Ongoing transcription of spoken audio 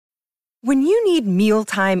When you need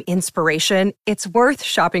mealtime inspiration, it's worth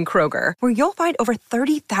shopping Kroger, where you'll find over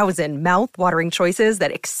 30,000 mouth-watering choices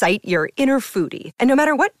that excite your inner foodie. And no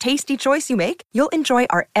matter what tasty choice you make, you'll enjoy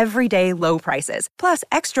our everyday low prices, plus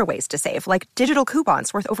extra ways to save, like digital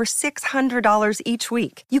coupons worth over $600 each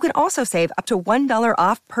week. You can also save up to $1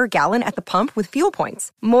 off per gallon at the pump with fuel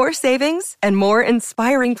points. More savings and more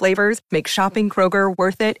inspiring flavors make shopping Kroger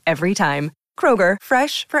worth it every time. Kroger,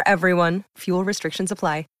 fresh for everyone. Fuel restrictions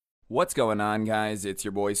apply. What's going on, guys? It's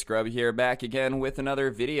your boy Scrub here, back again with another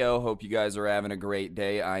video. Hope you guys are having a great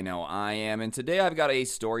day. I know I am. And today I've got a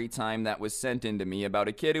story time that was sent in to me about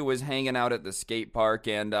a kid who was hanging out at the skate park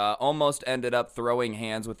and almost ended up throwing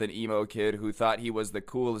hands with an emo kid who thought he was the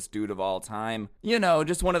coolest dude of all time. You know,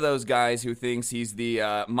 just one of those guys who thinks he's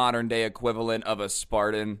the modern day equivalent of a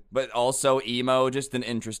Spartan, but also emo. Just an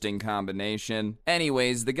interesting combination.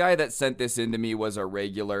 Anyways, the guy that sent this in to me was a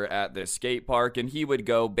regular at the skate park, and he would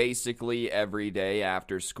go basically every day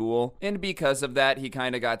after school, and because of that, he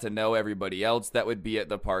kind of got to know everybody else that would be at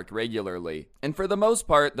the park regularly. And for the most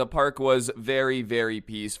part, the park was very, very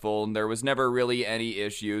peaceful, and there was never really any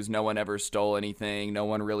issues. No one ever stole anything. No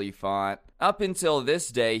one really fought. Up until this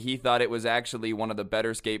day, he thought it was actually one of the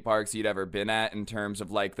better skate parks he'd ever been at in terms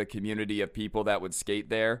of like the community of people that would skate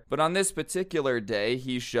there. But on this particular day,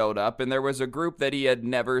 he showed up and there was a group that he had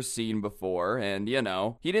never seen before, and you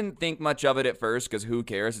know, he didn't think much of it at first because who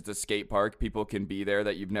cares? It's a skate park. People can be there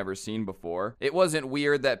that you've never seen before. It wasn't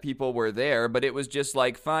weird that people were there, but it was just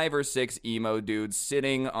like 5 or 6 emo dudes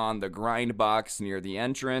sitting on the grind box near the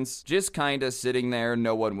entrance, just kind of sitting there.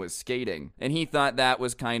 No one was skating. And he thought that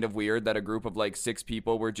was kind of weird that a group of like 6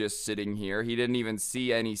 people were just sitting here. He didn't even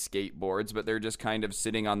see any skateboards, but they're just kind of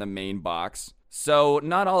sitting on the main box. So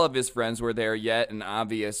not all of his friends were there yet, and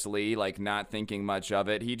obviously, like, not thinking much of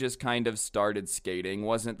it, he just kind of started skating,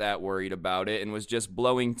 wasn't that worried about it, and was just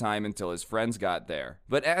blowing time until his friends got there.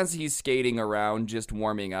 But as he's skating around, just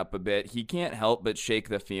warming up a bit, he can't help but shake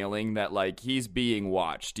the feeling that, like, he's being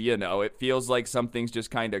watched, you know? It feels like something's just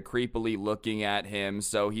kind of creepily looking at him,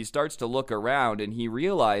 so he starts to look around, and he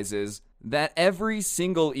realizes that every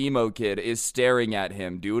single emo kid is staring at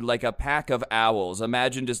him, dude, like a pack of owls.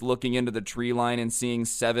 Imagine just looking into the tree line and seeing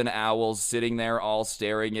 7 owls sitting there all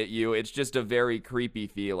staring at you. It's just a very creepy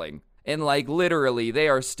feeling. And like literally, they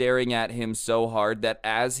are staring at him so hard that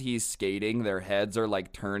as he's skating, their heads are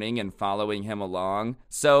like turning and following him along.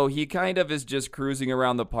 So he kind of is just cruising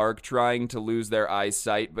around the park trying to lose their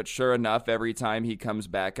eyesight, but sure enough, every time he comes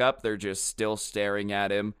back up, they're just still staring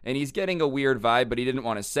at him. And he's getting a weird vibe, but he didn't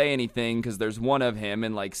want to say anything because there's one of him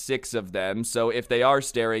and like 6 of them. So if they are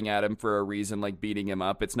staring at him for a reason, like beating him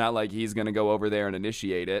up, it's not like he's gonna go over there and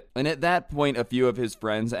initiate it. And at that point, a few of his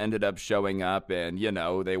friends ended up showing up and, you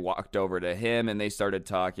know, they walked over to him and they started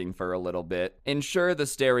talking for a little bit. And sure, the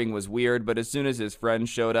staring was weird, but as soon as his friends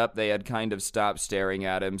showed up, they had kind of stopped staring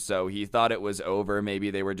at him, so he thought it was over. Maybe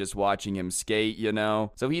they were just watching him skate, you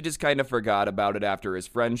know? So he just kind of forgot about it after his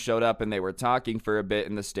friends showed up and they were talking for a bit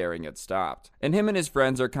and the staring had stopped. And him and his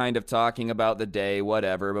friends are kind of talking about the day,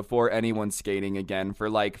 whatever, before anyone's skating again for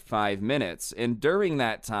like 5 minutes. And during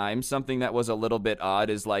that time, something that was a little bit odd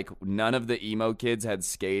is like none of the emo kids had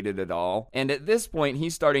skated at all. And at this point,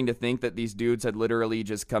 he's starting to think that these dudes had literally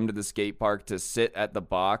just come to the skate park to sit at the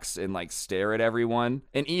box and like stare at everyone.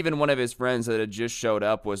 And even one of his friends that had just showed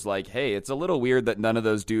up was like, hey, it's a little weird that none of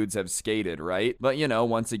those dudes have skated, right? But you know,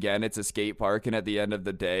 once again, it's a skate park, and at the end of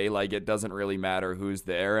the day, like, it doesn't really matter who's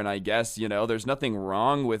there. And I guess, you know, there's nothing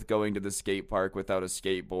wrong with going to the skate park without a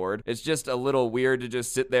skateboard. It's just a little weird to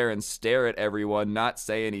just sit there and stare at everyone, not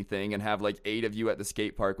say anything, and have like 8 of you at the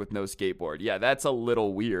skate park with no skateboard. Yeah, that's a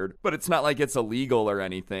little weird, but it's not like it's illegal or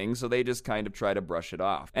anything, so they just kind of try to brush it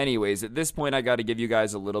off. Anyways, at this point, I got to give you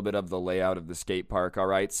guys a little bit of the layout of the skate park,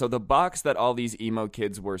 alright? So the box that all these emo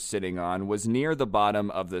kids were sitting on was near the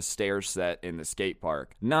bottom of the stair set in the skate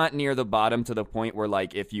park. Not near the bottom to the point where,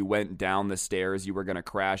 like, if you went down the stairs, you were gonna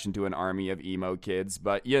crash into an army of emo kids,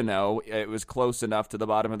 but, you know, it was close enough to the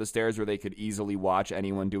bottom of the stairs where they could easily watch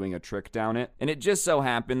anyone doing a trick down it. And it just so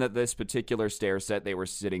happened that this particular stair set they were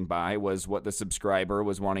sitting by was what the subscriber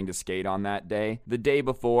was wanting to skate on that day. The day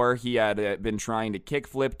before, he had been trying to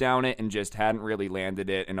kickflip down it and just hadn't really landed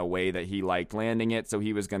it in a way that he liked landing it, so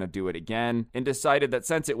he was going to do it again, and decided that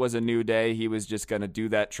since it was a new day, he was just going to do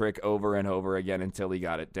that trick over and over again until he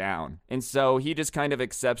got it down. And so he just kind of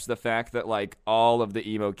accepts the fact that, like, all of the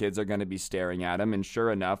emo kids are going to be staring at him, and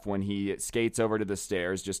sure enough, when he skates over to the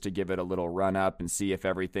stairs just to give it a little run up and see if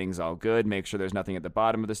everything's all good, make sure there's nothing at the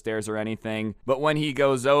bottom of the stairs or anything, but when he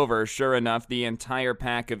goes over, sure enough, the entire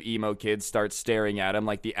pack of emo kids starts staring at him,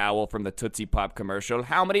 like the the owl from the Tootsie Pop commercial.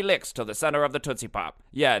 How many licks to the center of the Tootsie Pop?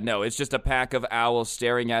 Yeah, no, it's just a pack of owls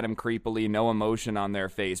staring at him creepily, no emotion on their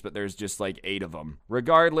face, but there's just like 8 of them.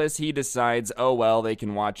 Regardless, he decides, oh well, they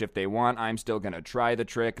can watch if they want. I'm still gonna try the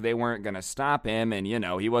trick. They weren't gonna stop him, and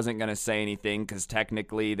he wasn't gonna say anything because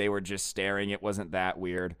technically they were just staring. It wasn't that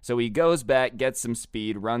weird. So he goes back, gets some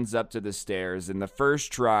speed, runs up to the stairs, and the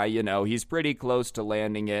first try, he's pretty close to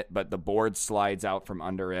landing it, but the board slides out from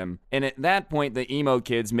under him. And at that point, the emo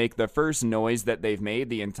kids make the first noise that they've made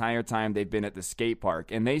the entire time they've been at the skate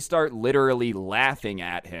park, and they start literally laughing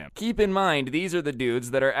at him. Keep in mind, these are the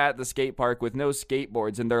dudes that are at the skate park with no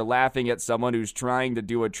skateboards, and they're laughing at someone who's trying to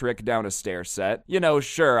do a trick down a stair set.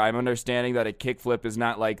 Sure, I'm understanding that a kickflip is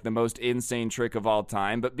not like the most insane trick of all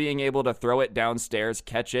time, but being able to throw it downstairs,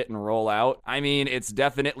 catch it, and roll out, I mean, it's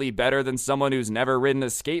definitely better than someone who's never ridden a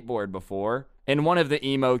skateboard before. And one of the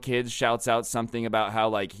emo kids shouts out something about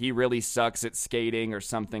how, he really sucks at skating or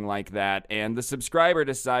something like that, and the subscriber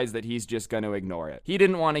decides that he's just going to ignore it. He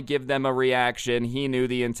didn't want to give them a reaction. He knew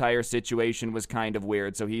the entire situation was kind of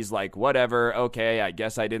weird, so he's like, whatever, okay, I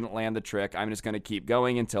guess I didn't land the trick. I'm just going to keep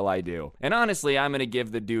going until I do. And honestly, I'm going to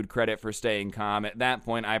give the dude credit for staying calm. At that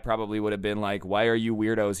point, I probably would have been like, why are you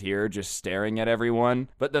weirdos here just staring at everyone?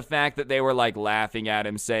 But the fact that they were, laughing at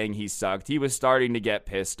him, saying he sucked, he was starting to get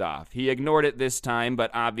pissed off. He ignored it this time,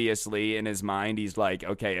 but obviously in his mind he's like,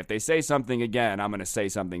 okay, if they say something again, I'm gonna say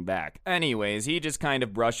something back. Anyways, he just kind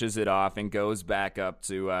of brushes it off and goes back up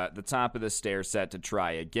to the top of the stair set to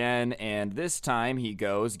try again, and this time he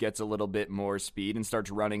gets a little bit more speed and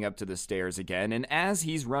starts running up to the stairs again, and as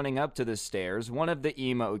he's running up to the stairs, one of the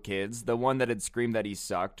emo kids, the one that had screamed that he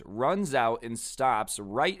sucked, runs out and stops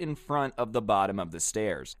right in front of the bottom of the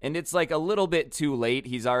stairs. And it's a little bit too late.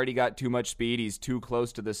 He's already got too much speed. He's too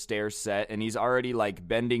close to the stair set, and he's already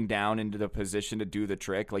bending down into the position to do the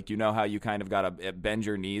trick. How you kind of gotta bend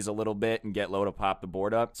your knees a little bit and get low to pop the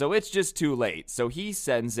board up. So it's just too late. So he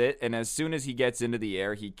sends it, and as soon as he gets into the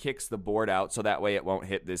air, he kicks the board out so that way it won't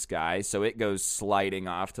hit this guy. So it goes sliding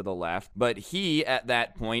off to the left. But he, at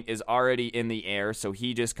that point, is already in the air, so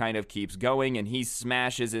he just kind of keeps going, and he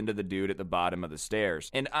smashes into the dude at the bottom of the stairs.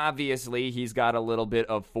 And obviously, he's got a little bit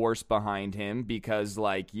of force behind him because,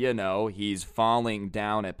 he's falling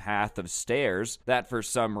down a path of stairs that for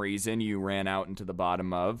some reason you ran out into the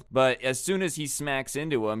bottom of. But as soon as he smacks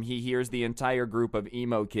into him, he hears the entire group of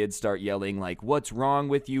emo kids start yelling what's wrong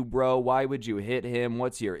with you, bro? Why would you hit him?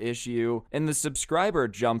 What's your issue? And the subscriber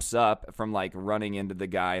jumps up from running into the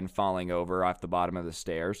guy and falling over off the bottom of the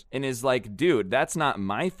stairs and is like, dude, that's not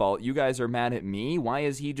my fault. You guys are mad at me? Why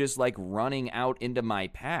is he just running out into my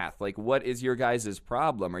path? What is your guys'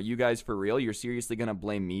 problem? Are you guys for real? You're seriously gonna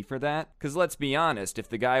blame me for that? Because let's be honest, if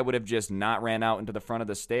the guy would have just not ran out into the front of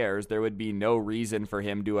the stairs, there would be no reason for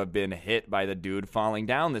him to have been hit by the dude falling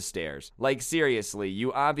down the stairs. Seriously,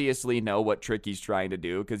 you obviously know what trick he's trying to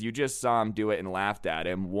do because you just saw him do it and laughed at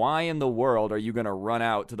him. Why in the world are you gonna run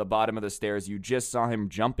out to the bottom of the stairs you just saw him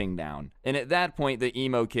jumping down? And at that point, the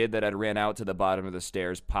emo kid that had ran out to the bottom of the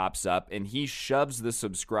stairs pops up and he shoves the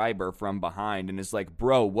subscriber from behind and is like,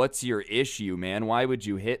 bro, what's your issue, man? Why would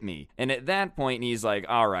you hit me? And at that point, he's like,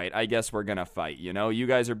 all right, I guess we're gonna fight, You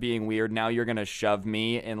guys are being weird. Now you're gonna shove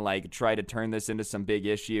me and try to turn this into some big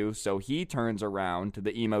issue. So he turns around to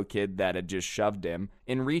the emo kid that had just shoved him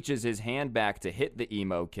and reaches his hand back to hit the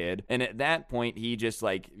emo kid. And at that point, he just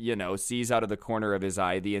sees out of the corner of his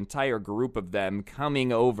eye the entire group of them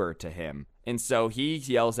coming over to him. And so he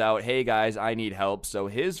yells out, hey guys, I need help. So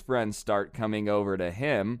his friends start coming over to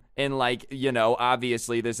him. And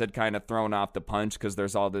obviously this had kind of thrown off the punch because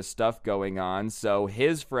there's all this stuff going on. So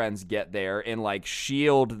his friends get there and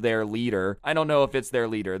shield their leader. I don't know if it's their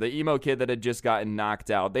leader, the emo kid that had just gotten knocked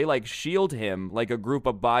out. They shield him like a group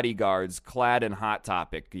of bodyguards clad in Hot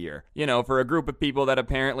Topic gear. For a group of people that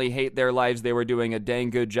apparently hate their lives, they were doing a dang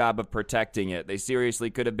good job of protecting it. They seriously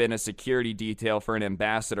could have been a security detail for an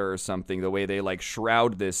ambassador or something, the way they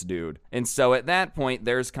shroud this dude. And so at that point,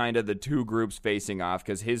 there's kind of the two groups facing off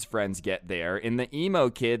because his friends get there, and the emo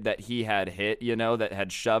kid that he had hit, that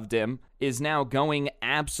had shoved him, is now going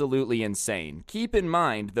absolutely insane. Keep in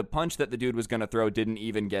mind, the punch that the dude was gonna throw didn't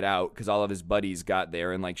even get out because all of his buddies got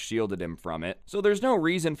there and shielded him from it. So there's no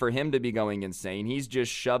reason for him to be going insane. He's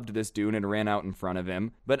just shoved this dude and ran out in front of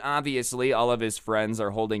him. But obviously, all of his friends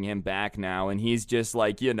are holding him back now, and he's just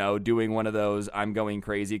doing one of those, I'm going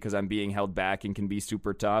crazy because I'm being held back and can be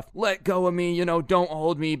super tough. Let go of me, don't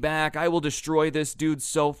hold me back. I will destroy this dude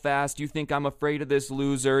so fast. You think I'm afraid of this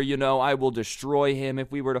loser? I will destroy him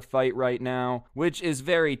if we were to fight right right now, which is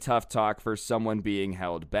very tough talk for someone being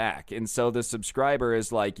held back. And so the subscriber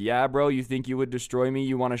is like, yeah, bro, you think you would destroy me?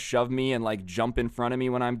 You want to shove me and like jump in front of me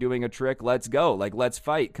when I'm doing a trick? Let's go. Like, let's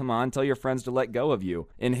fight. Come on, tell your friends to let go of you.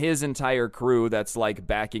 And his entire crew that's like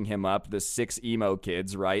backing him up, the 6 emo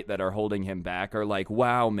kids, right, that are holding him back, are like,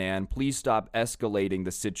 wow, man, please stop escalating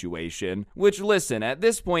the situation. Which, listen, at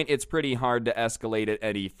this point, it's pretty hard to escalate it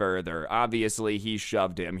any further. Obviously, he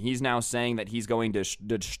shoved him. He's now saying that he's going to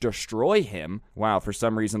destroy him. Wow, for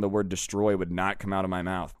some reason, the word destroy would not come out of my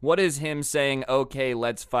mouth. What is him saying, okay,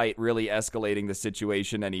 let's fight, really escalating the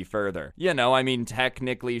situation any further? You know, I mean,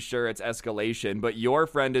 technically, sure, it's escalation, but your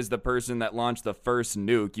friend is the person that launched the first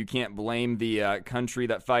nuke. You can't blame the country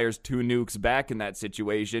that fires 2 nukes back in that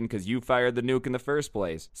situation because you fired the nuke in the first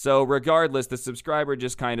place. So regardless, the subscriber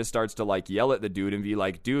just kind of starts to like yell at the dude and be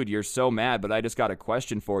like, dude, you're so mad, but I just got a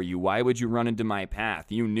question for you. Why would you run into my path?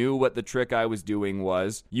 You knew what the trick I was doing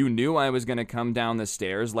was. You knew I was going to come down the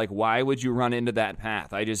stairs. Like, why would you run into that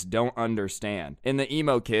path? I just don't understand. And the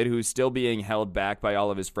emo kid, who's still being held back by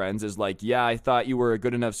all of his friends, is like, yeah, I thought you were a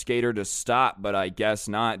good enough skater to stop, but I guess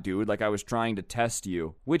not, dude. Like, I was trying to test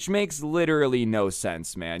you. Which makes literally no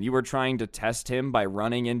sense, man. You were trying to test him by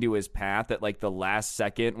running into his path at like the last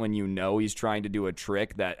second when you know he's trying to do a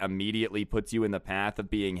trick that immediately puts you in the path of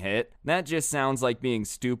being hit. That just sounds like being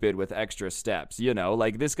stupid with extra steps, you know?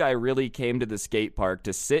 Like, this guy really came to the skate park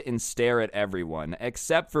to sit and stare at everyone,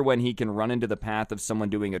 except for when he can run into the path of someone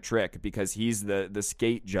doing a trick, because he's the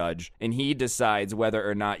skate judge, and he decides whether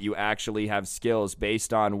or not you actually have skills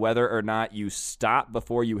based on whether or not you stop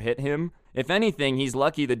before you hit him. If anything, he's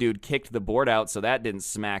lucky the dude kicked the board out so that didn't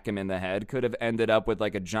smack him in the head. Could have ended up with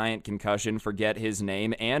like a giant concussion, forget his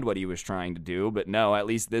name and what he was trying to do, but no, at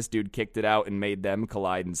least this dude kicked it out and made them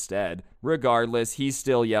collide instead. Regardless, he's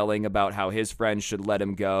still yelling about how his friends should let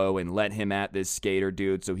him go and let him at this skater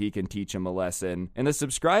dude so he can teach him a lesson. And the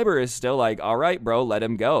subscriber is still like, all right, bro, let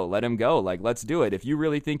him go. Like, let's do it. If you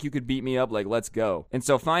really think you could beat me up, like, let's go. And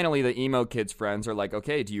so finally, the emo kid's friends are like,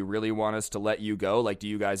 okay, do you really want us to let you go? Like, do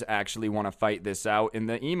you guys actually want to fight this out? And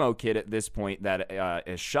the emo kid at this point that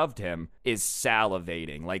has shoved him is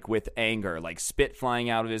salivating, like with anger, like spit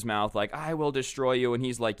flying out of his mouth, like, I will destroy you. And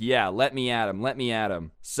he's like, yeah, let me at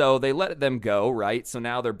him. So they let them go, right? So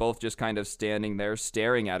now they're both just kind of standing there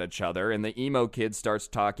staring at each other, and the emo kid starts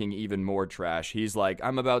talking even more trash. He's like,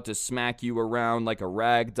 I'm about to smack you around like a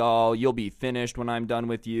rag doll. You'll be finished when I'm done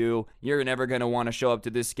with you. You're never gonna want to show up to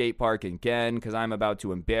this skate park again because I'm about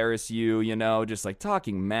to embarrass you, you know, just like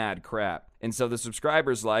talking mad crap. And so the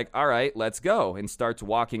subscriber's like, all right, let's go, and starts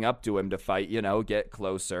walking up to him to fight, you know, get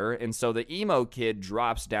closer. And so the emo kid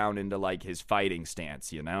drops down into like his fighting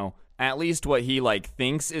stance, you know? At least what he, like,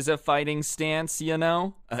 thinks is a fighting stance, you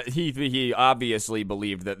know? He obviously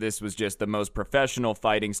believed that this was just the most professional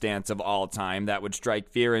fighting stance of all time that would strike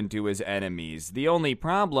fear into his enemies. The only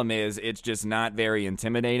problem is it's just not very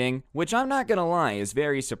intimidating, which I'm not gonna lie is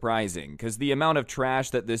very surprising, because the amount of trash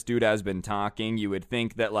that this dude has been talking, you would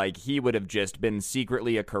think that, like, he would have just been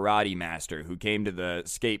secretly a karate master who came to the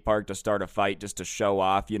skate park to start a fight just to show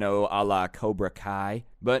off, you know, a la Cobra Kai.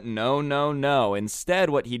 But no.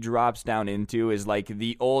 Instead, what he drops down into is like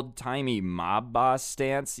the old-timey mob boss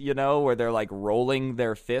stance, you know, where they're like rolling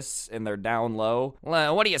their fists and they're down low.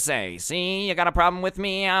 What do you say? See, you got a problem with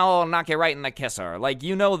me? I'll knock you right in the kisser. Like,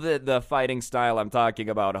 you know the fighting style I'm talking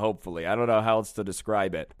about, hopefully. I don't know how else to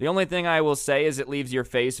describe it. The only thing I will say is it leaves your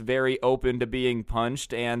face very open to being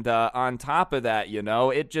punched, and on top of that, you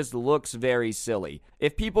know, it just looks very silly.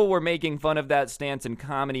 If people were making fun of that stance in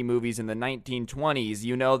comedy movies in the 1920s,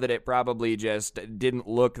 you know that it probably just didn't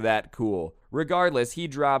look that cool. Regardless, he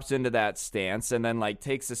drops into that stance and then like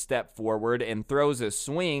takes a step forward and throws a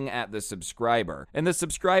swing at the subscriber. And the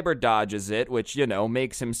subscriber dodges it, which, you know,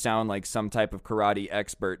 makes him sound like some type of karate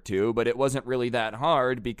expert too, but it wasn't really that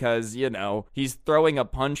hard because, you know, he's throwing a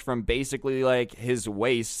punch from basically like his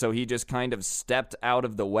waist, so he just kind of stepped out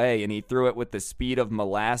of the way and he threw it with the speed of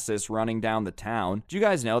molasses running down the town. Do you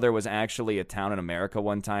guys know there was actually a town in America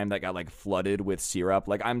one time that got like flooded with syrup?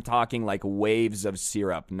 Like, I'm talking like waves of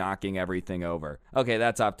syrup knocking everything over. Okay,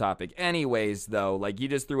 that's off topic. Anyways, though, like, he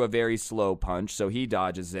just threw a very slow punch, so he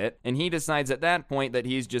dodges it, and he decides at that point that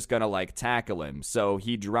he's just gonna, like, tackle him. So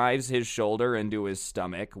he drives his shoulder into his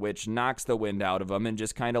stomach, which knocks the wind out of him and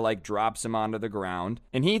just kind of, like, drops him onto the ground.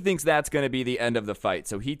 And he thinks that's gonna be the end of the fight,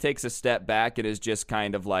 so he takes a step back and is just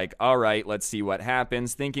kind of like, all right, let's see what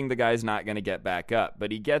happens, thinking the guy's not gonna get back up.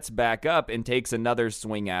 But he gets back up and takes another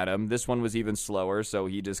swing at him. This one was even slower, so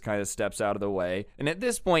he just kind of steps out of the way. And at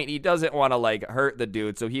this point, he doesn't want want to like hurt the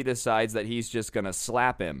dude, so he decides that he's just gonna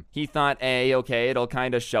slap him. He thought A, okay, it'll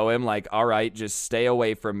kind of show him like, all right, just stay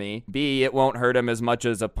away from me. B, it won't hurt him as much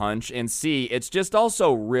as a punch. And C, it's just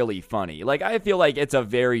also really funny. Like, I feel like it's a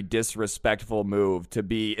very disrespectful move to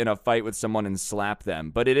be in a fight with someone and slap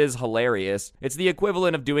them, but it is hilarious. It's the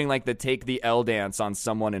equivalent of doing like the take the L dance on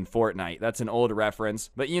someone in Fortnite. That's an old reference,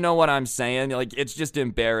 but you know what I'm saying? Like, it's just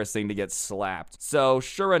embarrassing to get slapped. So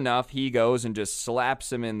sure enough, he goes and just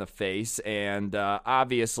slaps him in the face, and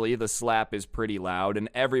obviously the slap is pretty loud, and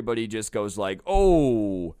everybody just goes like,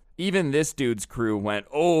 oh. Even this dude's crew went,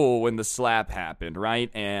 oh, when the slap happened,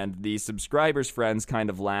 right? And the subscribers' friends kind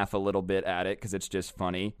of laugh a little bit at it because it's just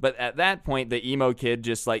funny. But at that point, the emo kid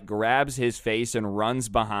just like grabs his face and runs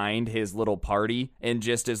behind his little party and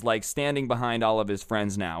just is like standing behind all of his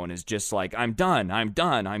friends now and is just like, I'm done, I'm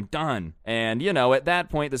done, I'm done. And, you know, at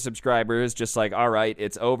that point, the subscriber is just like, all right,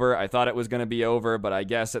 it's over. I thought it was going to be over, but I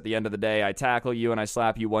guess at the end of the day, I tackle you and I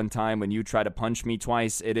slap you one time when you try to punch me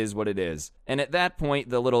twice. It is what it is. And at that point,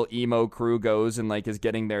 the little emo crew goes and like is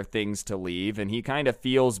getting their things to leave, and he kind of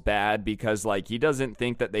feels bad because like he doesn't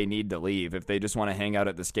think that they need to leave. If they just want to hang out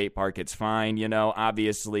at the skate park, it's fine, you know.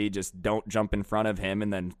 Obviously, just don't jump in front of him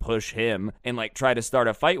and then push him and like try to start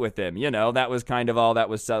a fight with him, you know. That was kind of all that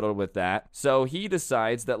was settled with that. So he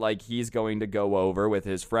decides that like he's going to go over with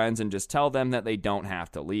his friends and just tell them that they don't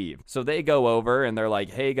have to leave. So they go over and they're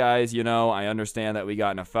like, hey guys, you know, I understand that we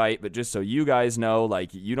got in a fight, but just so you guys know,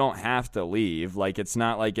 like, you don't have to leave. Like, it's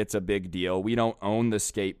not like it's a big deal. We don't own the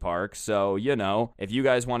skate park, so, you know, if you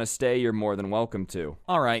guys want to stay, you're more than welcome to.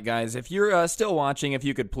 Alright guys, if you're still watching, if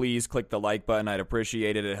you could please click the like button, I'd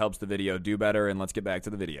appreciate it. It helps the video do better, and let's get back to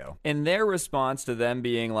the video. In their response to them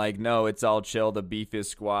being like, no, it's all chill, the beef is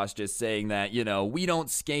squashed, just saying that, you know, we don't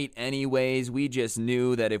skate anyways, we just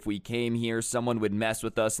knew that if we came here, someone would mess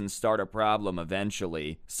with us and start a problem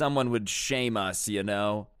eventually. Someone would shame us, you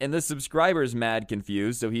know? And the subscriber's mad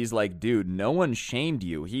confused, so he's like, dude, no one shamed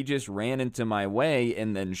you. He just ran into my way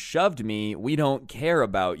and then shoved me. We don't care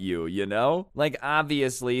about you, you know? Like,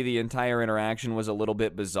 obviously, the entire interaction was a little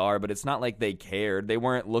bit bizarre, but it's not like they cared. They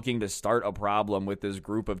weren't looking to start a problem with this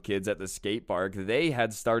group of kids at the skate park. They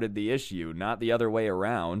had started the issue, not the other way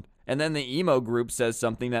around. And then the emo group says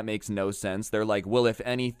something that makes no sense. They're like, well, if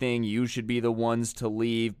anything, you should be the ones to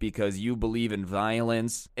leave because you believe in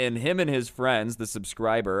violence. And him and his friends, the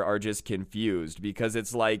subscriber, are just confused because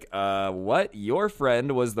it's like, what? Your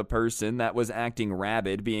friend was the person that was acting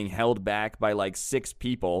rabid, being held back by like 6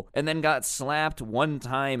 people, and then got slapped one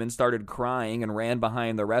time and started crying and ran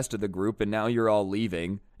behind the rest of the group, and now you're all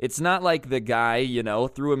leaving. It's not like the guy, you know,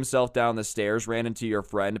 threw himself down the stairs, ran into your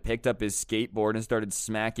friend, picked up his skateboard, and started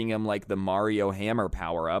smacking him like the Mario hammer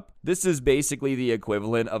power-up. This is basically the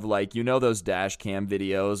equivalent of, like, you know those dash cam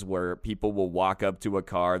videos where people will walk up to a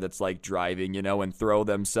car that's, like, driving, you know, and throw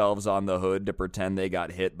themselves on the hood to pretend they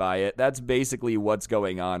got hit by it? That's basically what's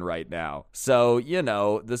going on right now. So, you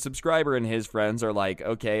know, the subscriber and his friends are like,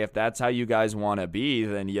 okay, if that's how you guys want to be,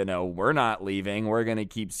 then, you know, we're not leaving. We're going to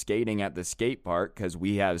keep skating at the skate park because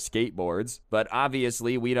we have skateboards, but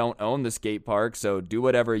obviously we don't own the skate park, so do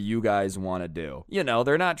whatever you guys want to do. You know,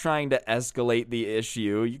 they're not trying to escalate the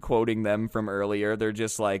issue, quoting them from earlier. They're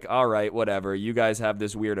just like, all right, whatever, you guys have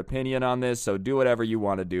this weird opinion on this, so do whatever you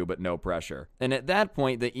want to do, but no pressure. And at that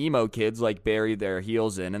point, the emo kids like bury their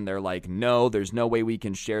heels in, and they're like, no, there's no way we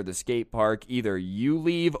can share the skate park. Either you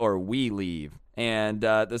leave or we leave. And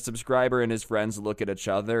the subscriber and his friends look at each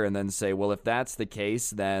other and then say, well, if that's the case,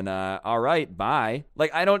 then all right, bye.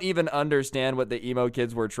 Like, I don't even understand what the emo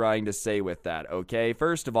kids were trying to say with that, okay?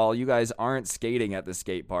 First of all, you guys aren't skating at the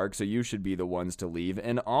skate park, so you should be the ones to leave.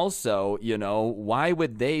 And also, you know, why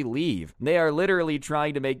would they leave? They are literally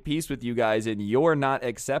trying to make peace with you guys, and you're not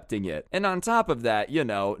accepting it. And on top of that, you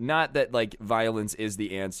know, not that, like, violence is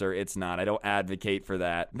the answer. It's not. I don't advocate for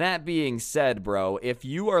that. That being said, bro, if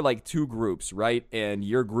you are, like, 2 groups, right, and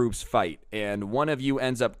your groups fight, and one of you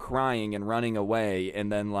ends up crying and running away,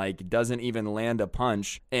 and then, like, doesn't even land a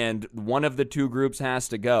punch, and one of the 2 groups has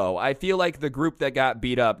to go, I feel like the group that got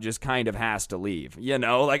beat up just kind of has to leave, you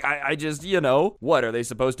know? Like, I just, you know, what, are they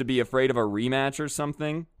supposed to be afraid of a rematch or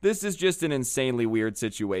something? This is just an insanely weird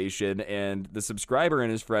situation, and the subscriber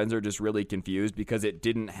and his friends are just really confused because it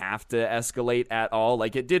didn't have to escalate at all.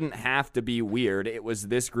 Like, it didn't have to be weird. It was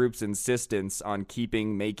this group's insistence on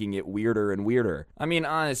making it weirder and weirder. I mean,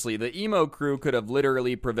 honestly, the emo crew could have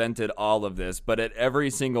literally prevented all of this, but at every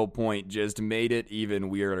single point just made it even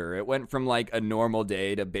weirder. It went from like a normal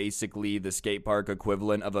day to basically the skate park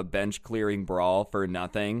equivalent of a bench clearing brawl for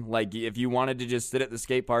nothing. Like, if you wanted to just sit at the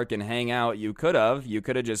skate park and hang out, you could have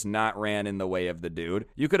just not ran in the way of the dude.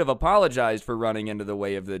 You could have apologized for running into the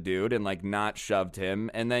way of the dude and like not shoved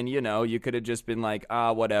him, and then, you know, you could have just been like,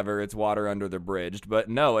 whatever, it's water under the bridge. But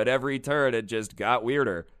no, at every turn it just got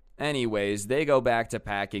weirder. Anyways, they go back to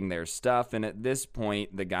packing their stuff, and at this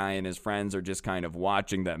point, the guy and his friends are just kind of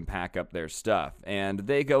watching them pack up their stuff. And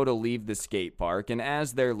they go to leave the skate park, and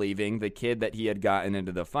as they're leaving, the kid that he had gotten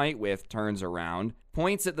into the fight with turns around,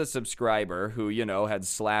 points at the subscriber who, you know, had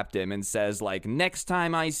slapped him and says, like, next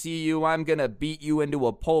time I see you, I'm gonna beat you into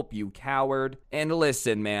a pulp, you coward. And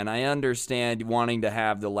listen, man, I understand wanting to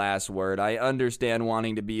have the last word. I understand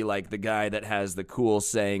wanting to be like the guy that has the cool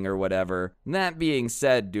saying or whatever. That being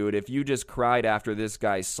said, dude, if you just cried after this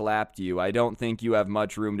guy slapped you, I don't think you have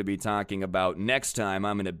much room to be talking about, next time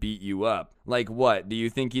I'm gonna beat you up. Like what? Do you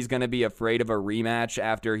think he's gonna be afraid of a rematch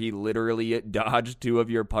after he literally dodged 2 of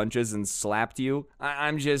your punches and slapped you?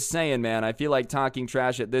 I'm just saying, man, I feel like talking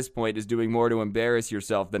trash at this point is doing more to embarrass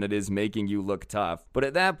yourself than it is making you look tough. But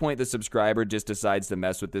at that point, the subscriber just decides to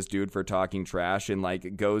mess with this dude for talking trash and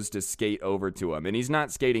like goes to skate over to him. And he's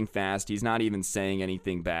not skating fast, he's not even saying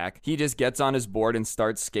anything back. He just gets on his board and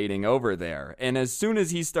starts skating over there. And as soon as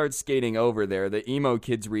he starts skating over there, the emo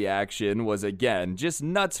kid's reaction was, again, just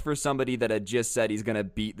nuts for somebody that had just said he's gonna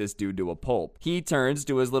beat this dude to a pulp. He turns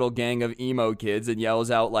to his little gang of emo kids and yells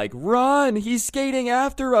out like, "Run! He's skating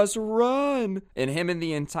after us, run!" And him and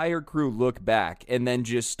the entire crew look back and then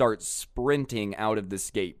just start sprinting out of the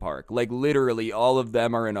skate park. Like, literally all of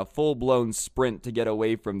them are in a full-blown sprint to get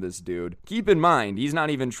away from this dude. Keep in mind, he's not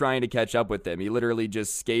even trying to catch up with them. He literally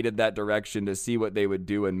just skated that direction to see what they would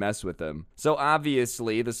do and mess with him. So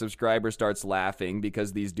obviously, the subscriber starts laughing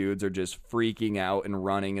because these dudes are just freaking out and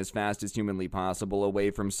running as fast as humanly possible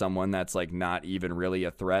away from someone that's like not even really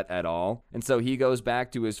a threat at all. And so he goes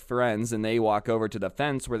back to his friends and they walk over to the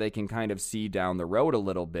fence where they can kind of see down the road a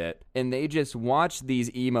little bit, and they just watch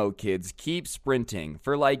these emo kids keep sprinting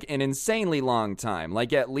for like an insanely long time,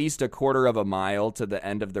 like at least a quarter of a mile to the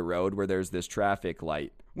end of the road where there's this traffic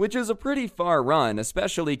light. Which is a pretty far run,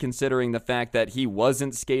 especially considering the fact that he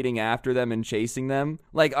wasn't skating after them and chasing them.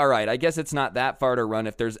 Like, alright, I guess it's not that far to run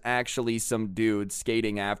if there's actually some dude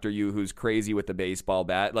skating after you who's crazy with the baseball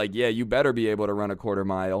bat. Like, yeah, you better be able to run a quarter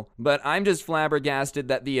mile. But I'm just flabbergasted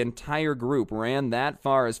that the entire group ran that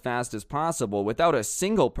far as fast as possible without a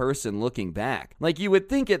single person looking back. Like, you would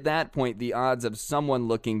think at that point the odds of someone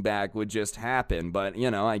looking back would just happen, but, you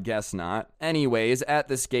know, I guess not. Anyways, at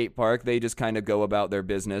the skate park, they just kind of go about their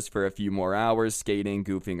business for a few more hours, skating,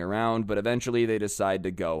 goofing around, but eventually they decide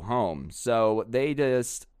to go home. So they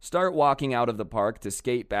just start walking out of the park to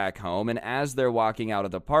skate back home, and as they're walking out of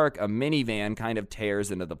the park, a minivan kind of tears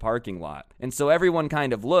into the parking lot. And so everyone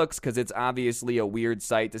kind of looks, because it's obviously a weird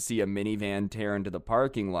sight to see a minivan tear into the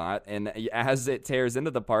parking lot, and as it tears into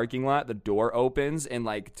the parking lot, the door opens, and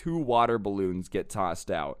like 2 water balloons get tossed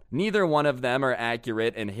out. Neither one of them are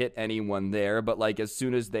accurate and hit anyone there, but like as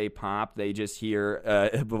soon as they pop, they just hear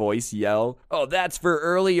a voice yell, "Oh, that's for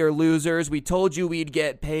earlier, losers. We told you we'd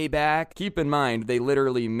get payback." Keep in mind, they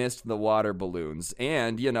literally missed the water balloons.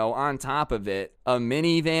 And, you know, on top of it, a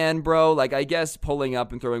minivan, bro, like, I guess pulling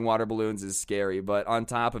up and throwing water balloons is scary, but on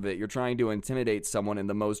top of it, you're trying to intimidate someone in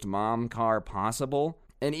the most mom car possible.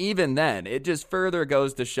 And even then, it just further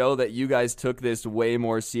goes to show that you guys took this way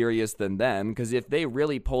more serious than them, because if they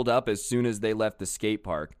really pulled up as soon as they left the skate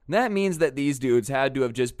park, that means that these dudes had to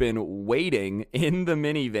have just been waiting in the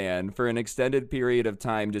minivan for an extended period of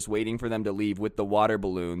time, just waiting for them to leave with the water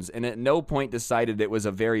balloons, and at no point decided it was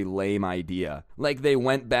a very lame idea. Like, they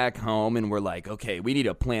went back home and were like, okay, we need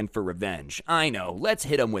a plan for revenge. I know, let's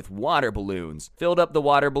hit them with water balloons. Filled up the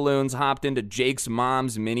water balloons, hopped into Jake's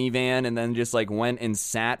mom's minivan, and then just like went and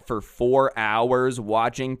sat for 4 hours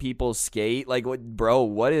watching people skate. Like, what, bro,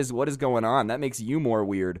 what is going on? That makes you more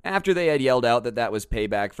weird. After they had yelled out that was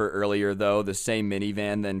payback for earlier, though, the same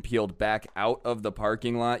minivan then peeled back out of the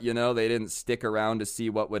parking lot. You know, they didn't stick around to see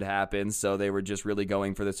what would happen, so they were just really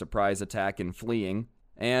going for the surprise attack and fleeing.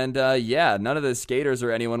 And yeah, none of the skaters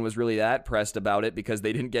or anyone was really that pressed about it because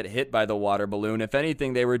they didn't get hit by the water balloon. If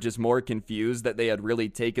anything, they were just more confused that they had really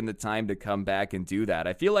taken the time to come back and do that.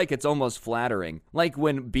 I feel like it's almost flattering. Like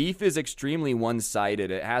when beef is extremely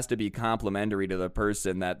one-sided, it has to be complimentary to the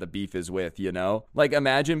person that the beef is with, you know? Like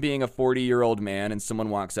imagine being a 40-year-old man and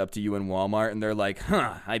someone walks up to you in Walmart and they're like,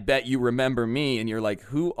 I bet you remember me. And you're like,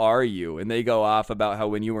 who are you? And they go off about how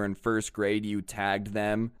when you were in first grade, you tagged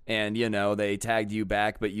them and, you know, they tagged you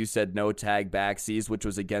back, but you said no tag backsies, which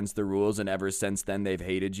was against the rules. And ever since then, they've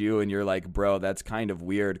hated you. And you're like, bro, that's kind of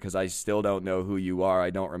weird because I still don't know who you are. I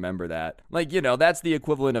don't remember that. Like, you know, that's the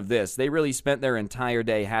equivalent of this. They really spent their entire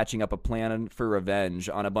day hatching up a plan for revenge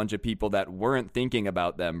on a bunch of people that weren't thinking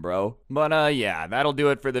about them, bro. But yeah, that'll do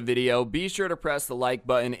it for the video. Be sure to press the like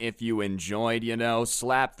button if you enjoyed, you know,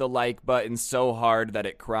 slap the like button so hard that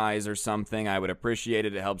it cries or something. I would appreciate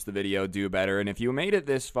it. It helps the video do better. And if you made it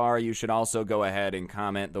this far, you should also go ahead and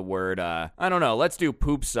comment the word, I don't know, let's do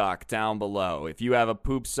poop sock down below. If you have a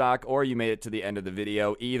poop sock or you made it to the end of the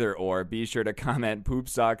video, either or, be sure to comment poop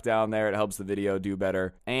sock down there. It helps the video do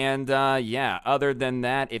better. And yeah, other than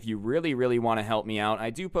that, if you really want to help me out, I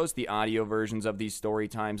do post the audio versions of these story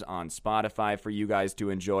times on Spotify for you guys to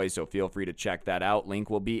enjoy, so feel free to check that out. Link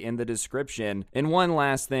will be in the description. And one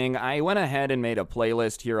last thing, I went ahead and made a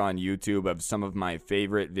playlist here on YouTube of some of my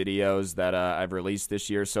favorite videos that I've released this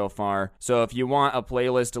year so far. So if you want a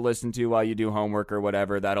playlist to listen to while you do homework or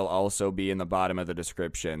whatever, that'll also be in the bottom of the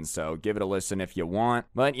description. So give it a listen if you want.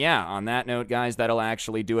 But yeah, on that note, guys, that'll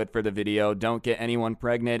actually do it for the video. Don't get anyone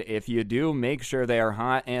pregnant. If you do, make sure they are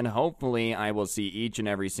hot, and hopefully I will see each and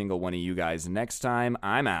every single one of you guys next time.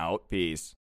 I'm out. Peace.